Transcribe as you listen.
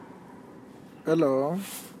Hello.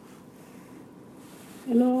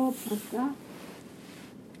 Hello, Pastor.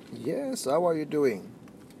 Yes, how are you doing?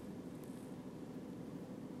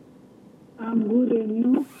 I'm good, and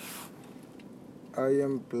you? I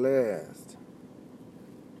am blessed.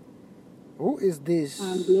 Who is this?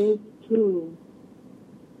 I'm blessed too.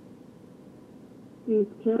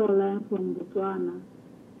 It's Caroline from Botswana.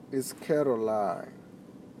 It's Caroline.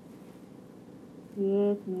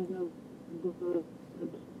 Yes, man of God.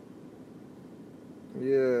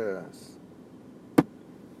 Yes.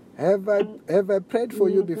 Have I prayed for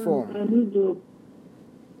you Yes, before? I need your.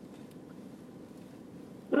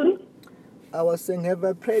 Sorry? I was saying, have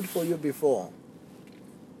I prayed for you before?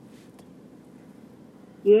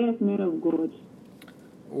 Yes, man of God.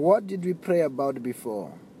 What did we pray about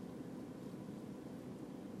before?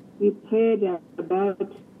 We prayed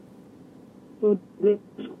about for the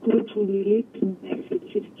school to release my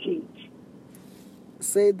certificate.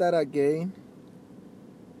 Say that again.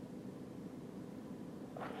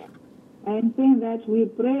 I'm saying that we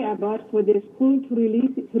pray about for the school to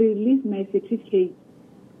release my certificate.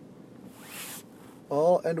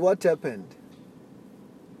 Oh, and what happened?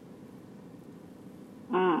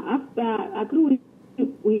 After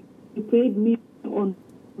we paid me on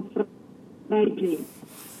Friday.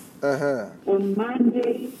 On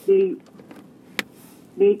Monday, they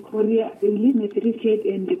released my certificate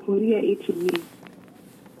and they courier it to me.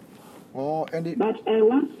 Oh, and but I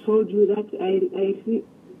once told you that I see.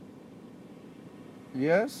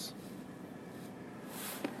 Yes.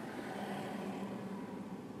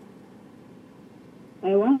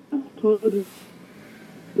 I once told you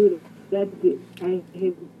that they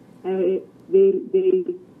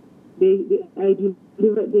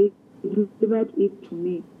delivered it to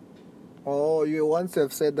me. Oh, you once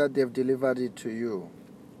have said that they've delivered it to you.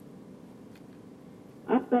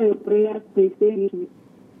 After your prayer, they sent it to me.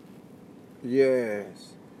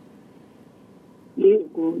 Yes. Yes,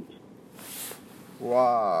 God.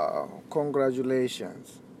 Wow.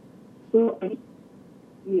 Congratulations. So,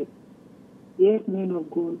 yes, man of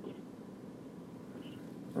God.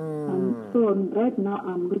 So right now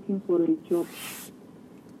I'm looking for a job.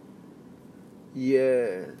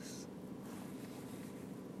 Yes.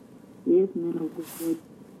 Yes, man of God.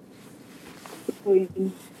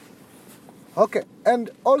 Okay,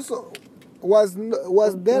 and also, was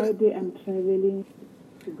there? Friday I'm traveling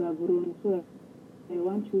to Gaborone, so I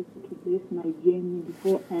want you to bless my journey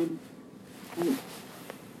before I.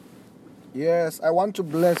 Yes, I want to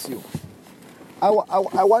bless you. I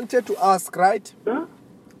wanted to ask, right? Huh?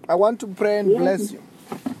 I want to pray and bless you.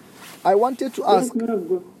 I wanted to ask,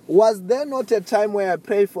 was there not a time where I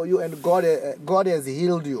prayed for you and God has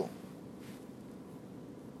healed you?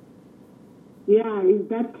 Yeah, it's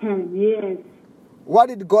that time, yes. What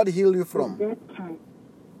did God heal you from? It's that time.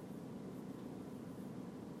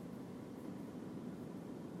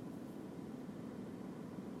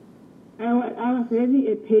 I was having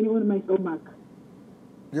a pain on my stomach.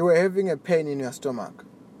 You were having a pain in your stomach?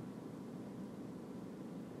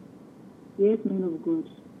 Yes, man of God.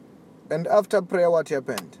 And after prayer, what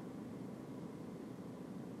happened?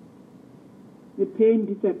 The pain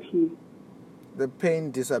disappeared. The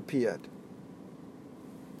pain disappeared.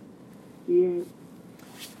 Yes.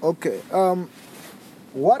 Okay.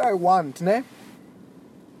 What I want, ne?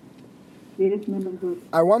 Yes, man of God.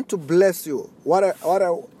 I want to bless you.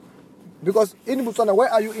 Because in Botswana,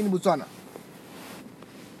 where are you in Botswana?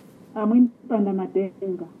 I'm in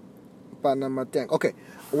Panamatenga. Panamatenga. Okay.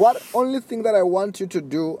 What only thing that I want you to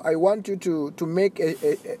do, I want you to make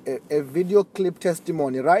a video clip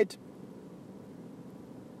testimony, right?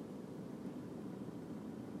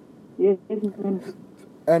 Yes, man.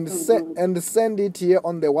 And send it here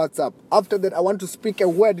on the WhatsApp. After that, I want to speak a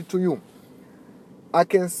word to you. I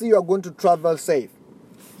can see you are going to travel safe.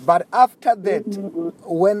 But after that,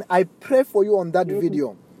 when I pray for you on that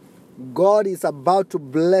video, God is about to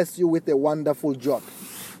bless you with a wonderful job.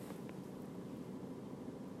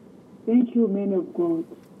 Thank you, man of God.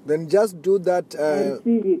 Then just do that. I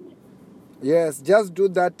receive it. Yes, just do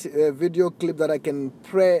that video clip that I can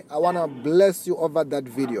pray. I want to bless you over that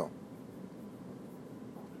video.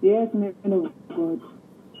 Yes, man of God.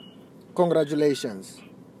 Congratulations.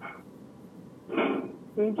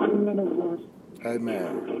 Thank you, man of God.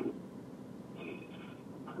 Amen.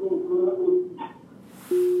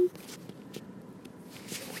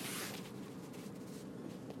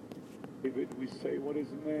 David, we say, what is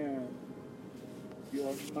man? You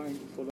are mindful